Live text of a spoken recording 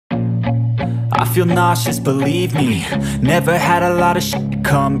feel nauseous, believe me. Never had a lot of shit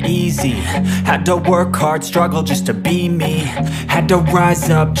come easy. Had to work hard, struggle just to be me. Had to rise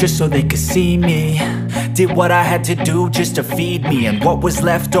up just so they could see me. Did what I had to do just to feed me, and what was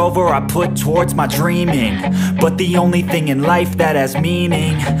left over I put towards my dreaming. But the only thing in life that has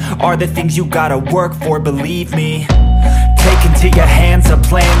meaning are the things you gotta work for, believe me. Take into your hands a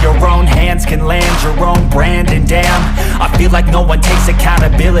plan, your own hands can land your own brand. And damn, I feel like no one takes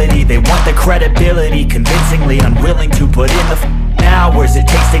accountability. They want the credibility, convincingly unwilling to put in the hours it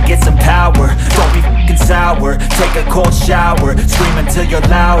takes to get some power. Don't be f***ing sour, take a cold shower. Scream until you're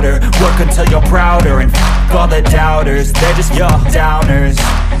louder, work until you're prouder. And f*** all the doubters, they're just your downers.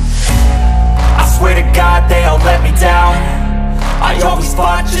 I swear to God they all let me down. I always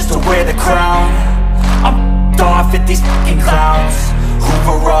fought just to wear the crown. I'm off at these fucking clowns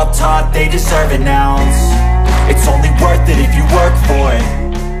who were all taught they deserve an ounce. It's only worth it if you work for it.